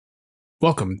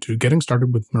Welcome to Getting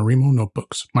Started with Marimo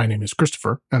Notebooks. My name is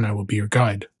Christopher, and I will be your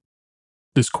guide.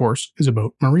 This course is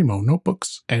about Marimo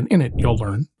notebooks, and in it you'll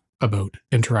learn about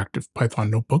interactive Python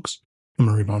notebooks, a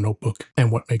Marimo notebook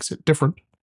and what makes it different,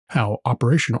 how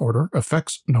operation order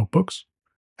affects notebooks,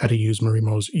 how to use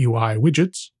Marimo's UI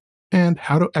widgets, and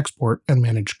how to export and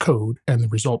manage code and the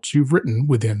results you've written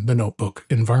within the notebook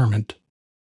environment.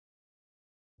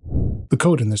 The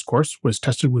code in this course was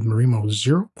tested with Marimo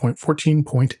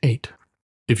 0.14.8.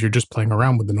 If you're just playing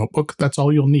around with the notebook, that's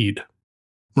all you'll need.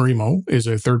 Marimo is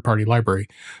a third-party library,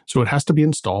 so it has to be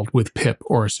installed with pip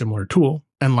or a similar tool,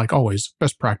 and like always,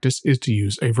 best practice is to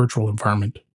use a virtual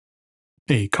environment.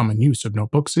 A common use of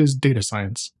notebooks is data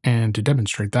science, and to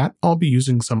demonstrate that, I'll be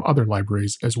using some other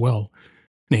libraries as well,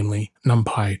 namely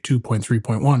NumPy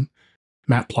 2.3.1,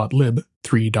 Matplotlib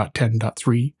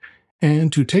 3.10.3,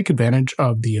 and to take advantage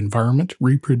of the environment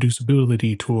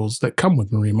reproducibility tools that come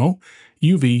with Marimo,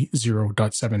 UV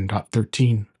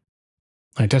 0.7.13.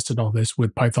 I tested all this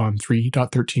with Python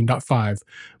 3.13.5,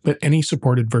 but any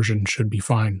supported version should be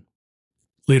fine.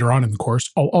 Later on in the course,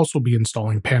 I'll also be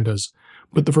installing pandas,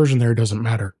 but the version there doesn't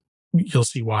matter. You'll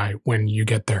see why when you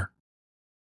get there.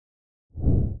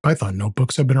 Python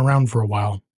notebooks have been around for a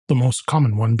while, the most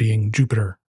common one being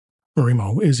Jupyter.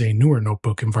 Marimo is a newer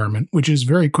notebook environment which is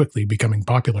very quickly becoming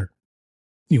popular.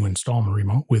 You install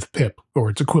Marimo with pip, or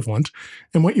its equivalent,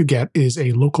 and what you get is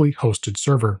a locally hosted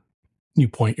server. You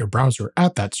point your browser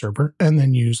at that server and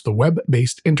then use the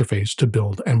web-based interface to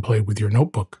build and play with your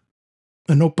notebook.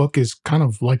 A notebook is kind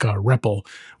of like a REPL,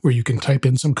 where you can type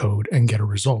in some code and get a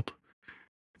result.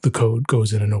 The code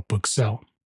goes in a notebook cell.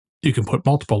 You can put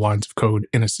multiple lines of code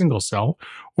in a single cell,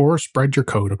 or spread your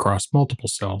code across multiple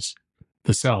cells.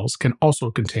 The cells can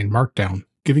also contain Markdown,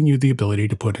 giving you the ability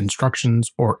to put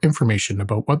instructions or information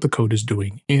about what the code is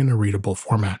doing in a readable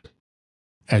format.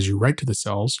 As you write to the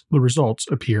cells, the results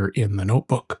appear in the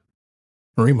notebook.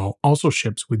 Marimo also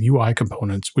ships with UI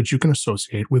components which you can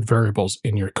associate with variables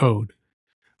in your code.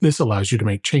 This allows you to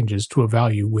make changes to a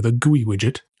value with a GUI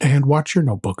widget and watch your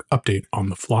notebook update on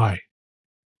the fly.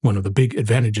 One of the big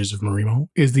advantages of Marimo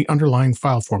is the underlying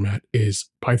file format is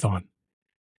Python.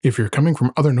 If you're coming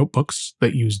from other notebooks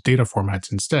that use data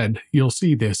formats instead, you'll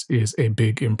see this is a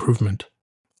big improvement.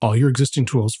 All your existing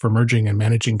tools for merging and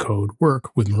managing code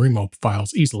work with Marimo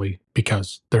files easily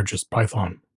because they're just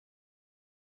Python.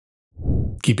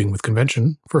 Keeping with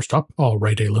convention, first up, I'll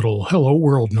write a little Hello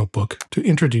World notebook to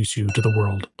introduce you to the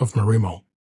world of Marimo.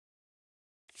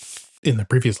 In the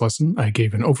previous lesson, I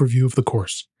gave an overview of the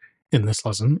course. In this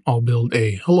lesson, I'll build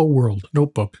a Hello World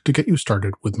notebook to get you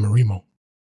started with Marimo.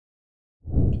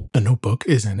 A notebook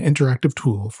is an interactive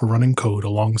tool for running code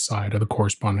alongside of the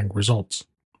corresponding results.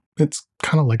 It's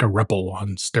kind of like a REPL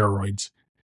on steroids.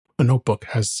 A notebook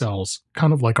has cells,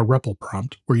 kind of like a REPL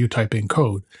prompt where you type in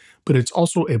code, but it's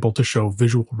also able to show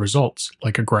visual results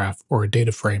like a graph or a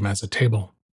data frame as a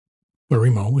table.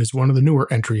 Marimo is one of the newer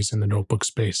entries in the notebook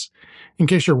space. In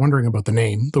case you're wondering about the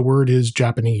name, the word is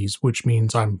Japanese, which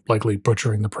means I'm likely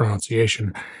butchering the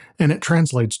pronunciation, and it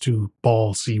translates to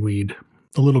ball seaweed.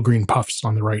 The little green puffs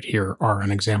on the right here are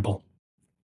an example.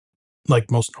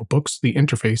 Like most notebooks, the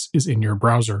interface is in your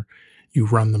browser. You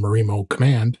run the Marimo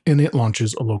command, and it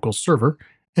launches a local server,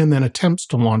 and then attempts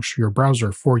to launch your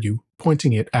browser for you,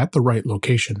 pointing it at the right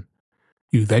location.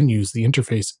 You then use the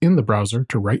interface in the browser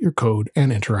to write your code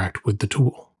and interact with the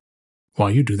tool.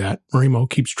 While you do that, Marimo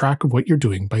keeps track of what you're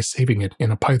doing by saving it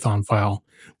in a Python file,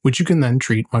 which you can then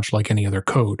treat much like any other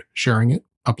code, sharing it,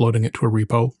 uploading it to a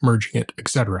repo, merging it,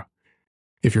 etc.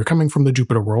 If you're coming from the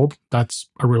Jupyter world, that's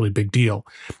a really big deal.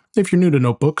 If you're new to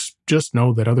notebooks, just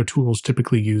know that other tools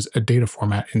typically use a data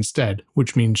format instead,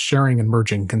 which means sharing and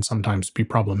merging can sometimes be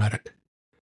problematic.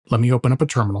 Let me open up a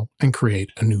terminal and create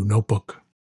a new notebook.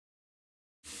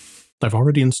 I've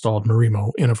already installed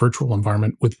Marimo in a virtual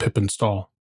environment with pip install.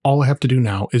 All I have to do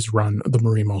now is run the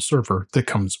Marimo server that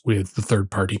comes with the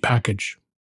third-party package.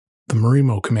 The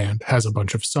Marimo command has a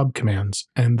bunch of subcommands,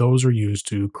 and those are used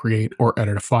to create or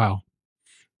edit a file.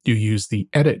 You use the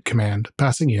edit command,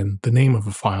 passing in the name of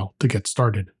a file to get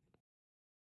started.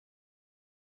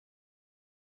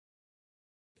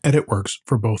 Edit works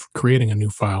for both creating a new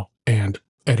file and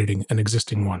editing an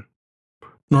existing one.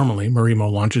 Normally,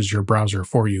 Marimo launches your browser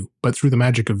for you, but through the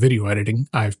magic of video editing,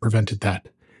 I've prevented that.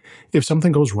 If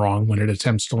something goes wrong when it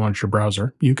attempts to launch your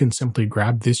browser, you can simply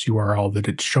grab this URL that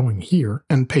it's showing here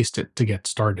and paste it to get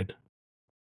started.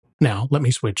 Now, let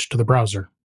me switch to the browser.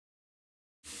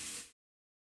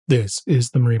 This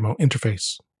is the Marimo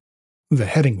interface. The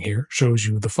heading here shows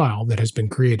you the file that has been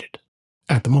created.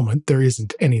 At the moment, there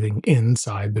isn't anything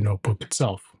inside the notebook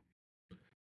itself.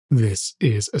 This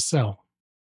is a cell.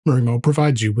 Marimo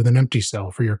provides you with an empty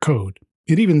cell for your code.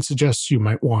 It even suggests you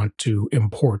might want to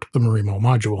import the Marimo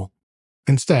module.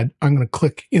 Instead, I'm going to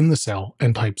click in the cell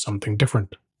and type something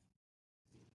different.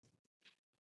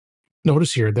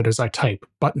 Notice here that as I type,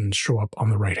 buttons show up on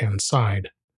the right-hand side.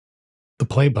 The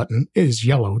play button is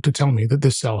yellow to tell me that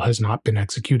this cell has not been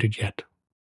executed yet.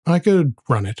 I could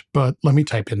run it, but let me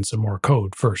type in some more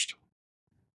code first.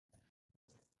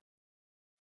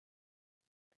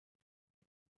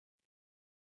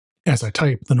 As I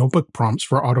type, the notebook prompts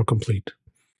for autocomplete.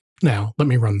 Now, let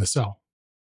me run the cell.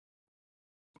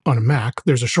 On a Mac,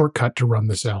 there's a shortcut to run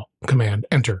the cell, Command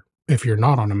Enter. If you're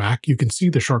not on a Mac, you can see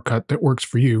the shortcut that works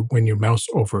for you when you mouse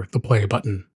over the play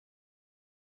button.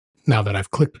 Now that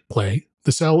I've clicked play,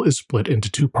 the cell is split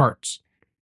into two parts,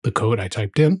 the code I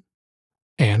typed in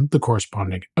and the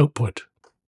corresponding output.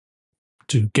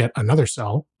 To get another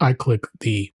cell, I click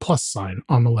the plus sign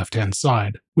on the left-hand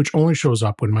side, which only shows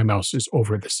up when my mouse is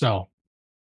over the cell.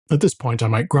 At this point, I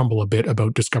might grumble a bit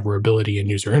about discoverability in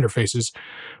user interfaces,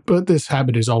 but this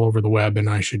habit is all over the web and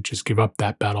I should just give up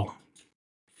that battle.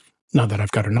 Now that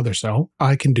I've got another cell,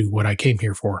 I can do what I came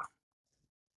here for.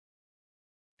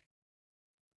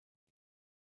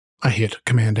 I hit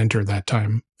Command Enter that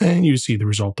time, and you see the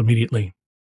result immediately.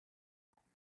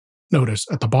 Notice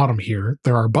at the bottom here,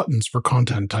 there are buttons for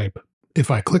content type. If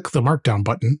I click the Markdown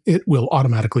button, it will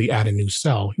automatically add a new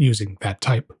cell using that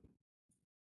type.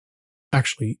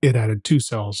 Actually, it added two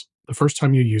cells. The first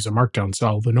time you use a Markdown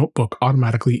cell, the notebook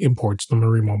automatically imports the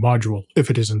Marimo module if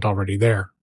it isn't already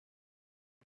there.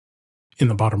 In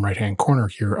the bottom right-hand corner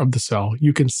here of the cell,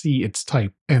 you can see its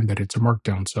type and that it's a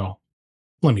Markdown cell.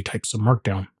 Let me type some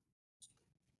Markdown.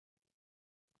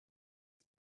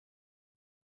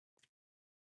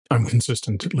 I'm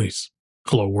consistent at least.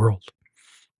 Hello world.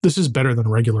 This is better than a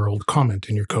regular old comment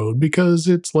in your code because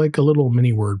it's like a little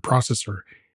mini word processor.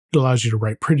 It allows you to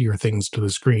write prettier things to the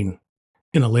screen.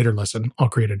 In a later lesson, I'll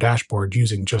create a dashboard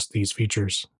using just these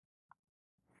features.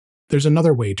 There's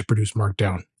another way to produce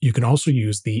Markdown. You can also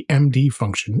use the MD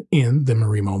function in the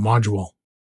Marimo module.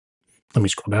 Let me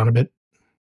scroll down a bit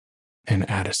and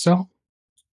add a cell.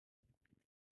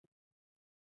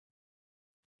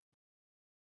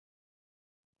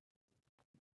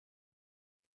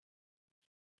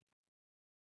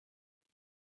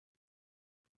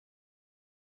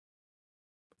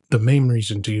 The main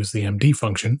reason to use the MD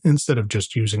function, instead of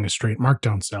just using a straight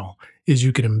Markdown cell, is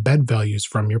you can embed values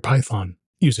from your Python,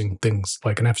 using things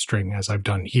like an f-string as I've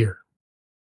done here.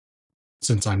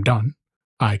 Since I'm done,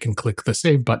 I can click the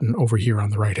Save button over here on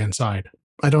the right-hand side.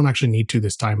 I don't actually need to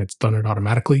this time, it's done it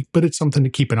automatically, but it's something to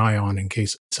keep an eye on in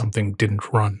case something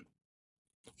didn't run.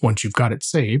 Once you've got it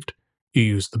saved, you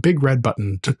use the big red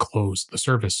button to close the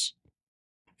service.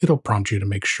 It'll prompt you to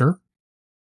make sure,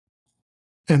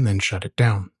 and then shut it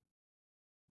down.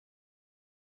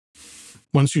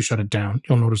 Once you shut it down,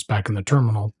 you'll notice back in the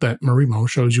terminal that Marimo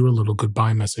shows you a little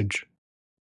goodbye message.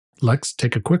 Let's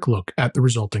take a quick look at the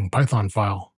resulting Python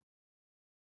file.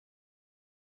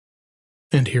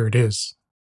 And here it is.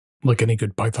 Like any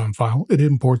good Python file, it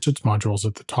imports its modules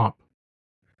at the top.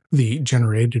 The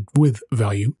generated with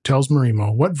value tells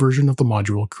Marimo what version of the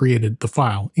module created the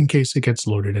file in case it gets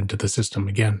loaded into the system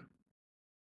again.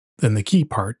 Then the key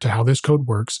part to how this code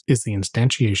works is the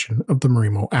instantiation of the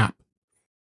Marimo app.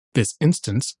 This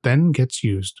instance then gets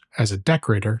used as a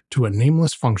decorator to a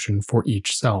nameless function for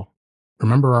each cell.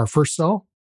 Remember our first cell?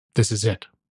 This is it.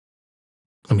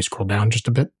 Let me scroll down just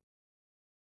a bit.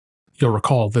 You'll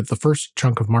recall that the first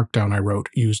chunk of Markdown I wrote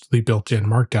used the built-in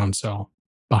Markdown cell.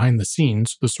 Behind the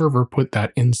scenes, the server put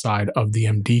that inside of the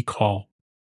MD call.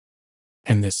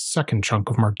 And this second chunk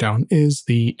of Markdown is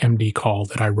the MD call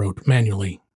that I wrote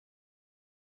manually.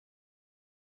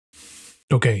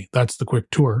 Okay, that's the quick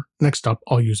tour. Next up,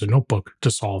 I'll use a notebook to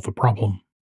solve a problem.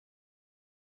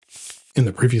 In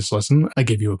the previous lesson, I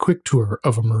gave you a quick tour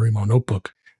of a Marimo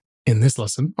notebook. In this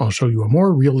lesson, I'll show you a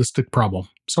more realistic problem,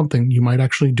 something you might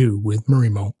actually do with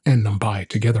Marimo and NumPy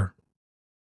together.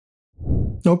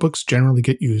 Notebooks generally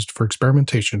get used for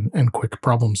experimentation and quick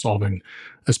problem solving,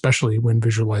 especially when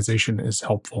visualization is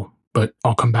helpful, but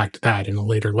I'll come back to that in a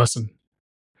later lesson.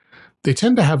 They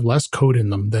tend to have less code in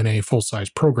them than a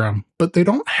full-size program, but they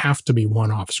don't have to be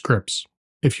one-off scripts.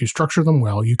 If you structure them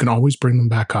well, you can always bring them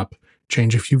back up,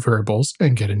 change a few variables,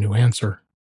 and get a new answer.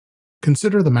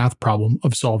 Consider the math problem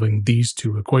of solving these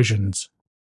two equations.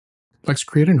 Let's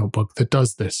create a notebook that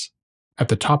does this. At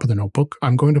the top of the notebook,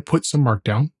 I'm going to put some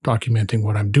Markdown, documenting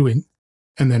what I'm doing,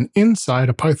 and then inside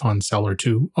a Python cell or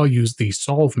two, I'll use the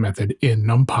solve method in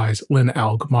NumPy's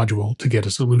linalg module to get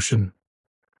a solution.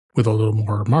 With a little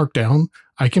more Markdown,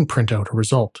 I can print out a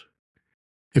result.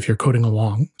 If you're coding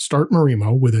along, start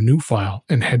Marimo with a new file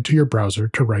and head to your browser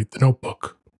to write the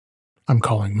notebook. I'm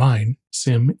calling mine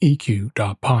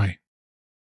simeq.py.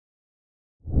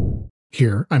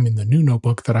 Here, I'm in the new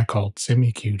notebook that I called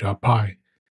simeq.py.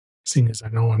 Seeing as I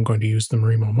know I'm going to use the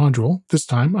Marimo module, this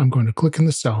time I'm going to click in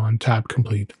the cell and tab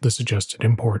complete the suggested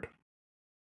import.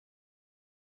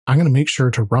 I'm going to make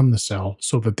sure to run the cell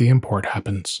so that the import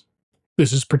happens.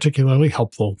 This is particularly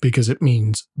helpful because it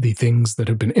means the things that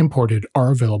have been imported are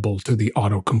available to the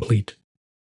autocomplete.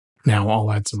 Now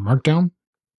I'll add some markdown.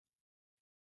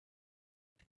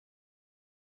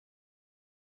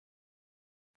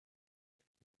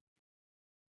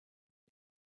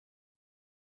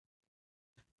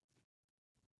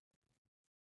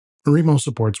 Marimo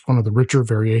supports one of the richer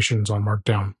variations on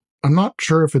Markdown. I'm not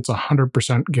sure if it's 100%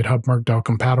 GitHub Markdown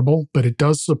compatible, but it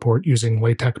does support using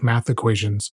LaTeX math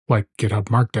equations like GitHub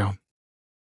Markdown.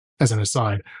 As an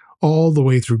aside, all the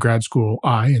way through grad school,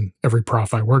 I and every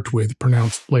prof I worked with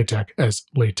pronounced LaTeX as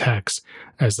latex,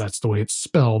 as that's the way it's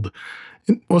spelled.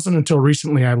 It wasn't until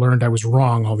recently I learned I was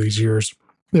wrong all these years.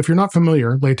 If you're not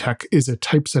familiar, LaTeX is a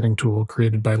typesetting tool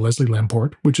created by Leslie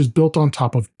Lamport, which is built on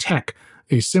top of TeX,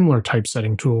 a similar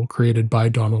typesetting tool created by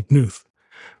Donald Knuth.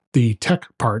 The TeX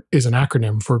part is an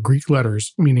acronym for Greek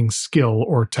letters meaning skill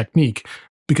or technique,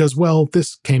 because, well,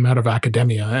 this came out of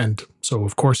academia, and so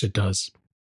of course it does.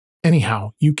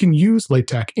 Anyhow, you can use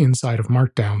LaTeX inside of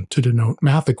Markdown to denote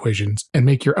math equations and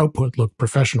make your output look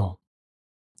professional.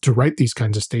 To write these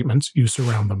kinds of statements, you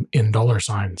surround them in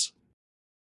 $signs.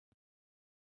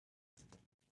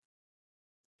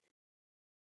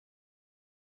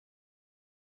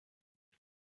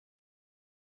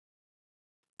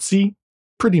 See?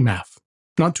 Pretty math.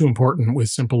 Not too important with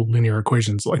simple linear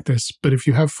equations like this, but if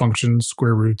you have functions,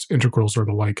 square roots, integrals, or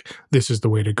the like, this is the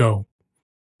way to go.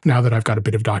 Now that I've got a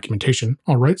bit of documentation,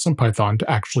 I'll write some Python to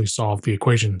actually solve the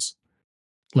equations.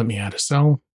 Let me add a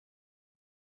cell.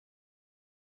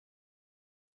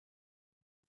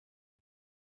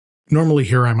 Normally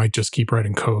here I might just keep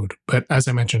writing code, but as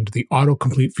I mentioned, the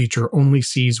autocomplete feature only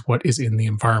sees what is in the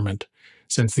environment.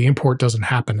 Since the import doesn't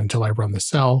happen until I run the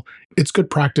cell, it's good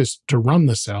practice to run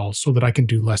the cell so that I can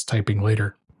do less typing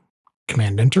later.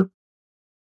 Command-Enter.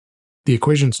 The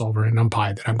equation solver in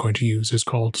NumPy that I'm going to use is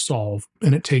called solve,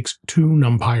 and it takes two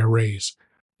NumPy arrays.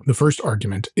 The first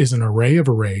argument is an array of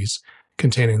arrays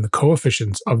containing the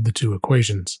coefficients of the two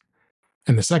equations,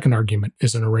 and the second argument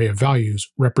is an array of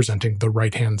values representing the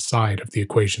right-hand side of the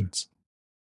equations.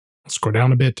 I'll scroll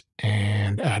down a bit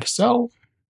and add a cell.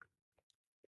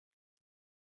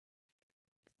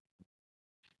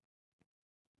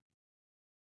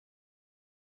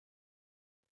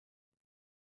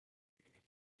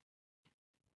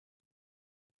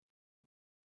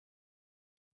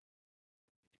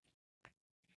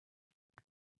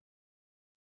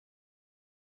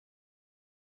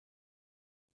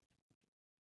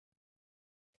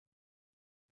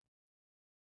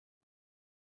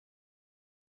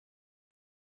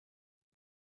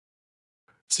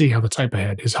 See how the type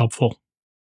ahead is helpful.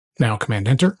 Now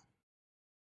Command-Enter,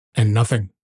 and nothing.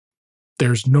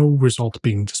 There's no result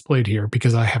being displayed here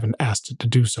because I haven't asked it to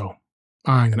do so.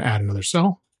 I'm going to add another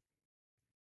cell.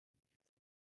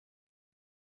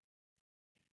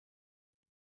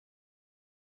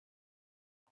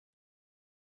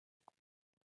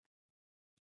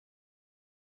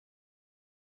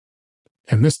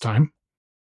 And this time,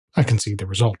 I can see the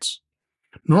results.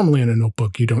 Normally in a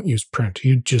notebook, you don't use print,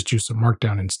 you just use some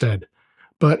markdown instead.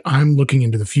 But I'm looking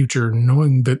into the future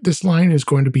knowing that this line is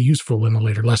going to be useful in a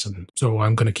later lesson, so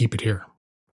I'm going to keep it here.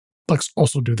 Let's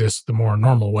also do this the more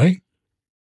normal way.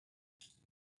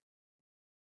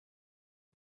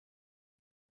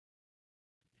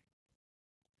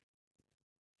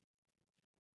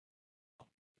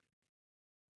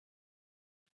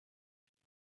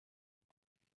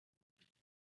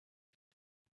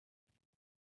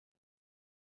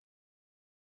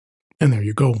 And there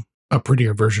you go, a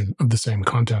prettier version of the same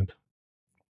content.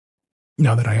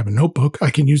 Now that I have a notebook, I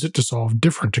can use it to solve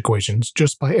different equations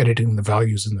just by editing the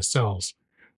values in the cells.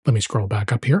 Let me scroll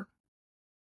back up here.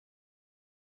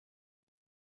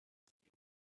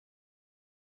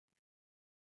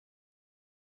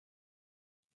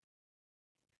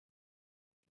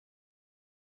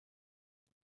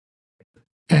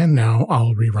 And now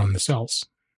I'll rerun the cells.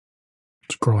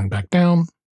 Scrolling back down,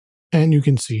 and you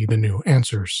can see the new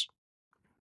answers.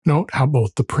 Note how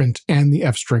both the print and the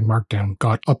f-string markdown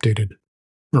got updated.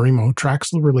 Marimo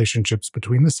tracks the relationships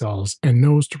between the cells and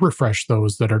knows to refresh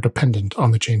those that are dependent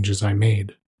on the changes I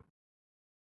made.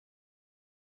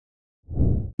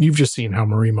 You've just seen how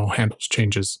Marimo handles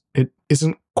changes. It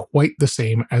isn't quite the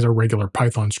same as a regular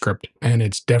Python script, and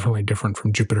it's definitely different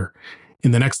from Jupyter.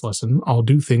 In the next lesson, I'll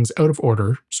do things out of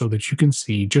order so that you can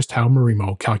see just how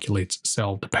Marimo calculates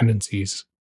cell dependencies.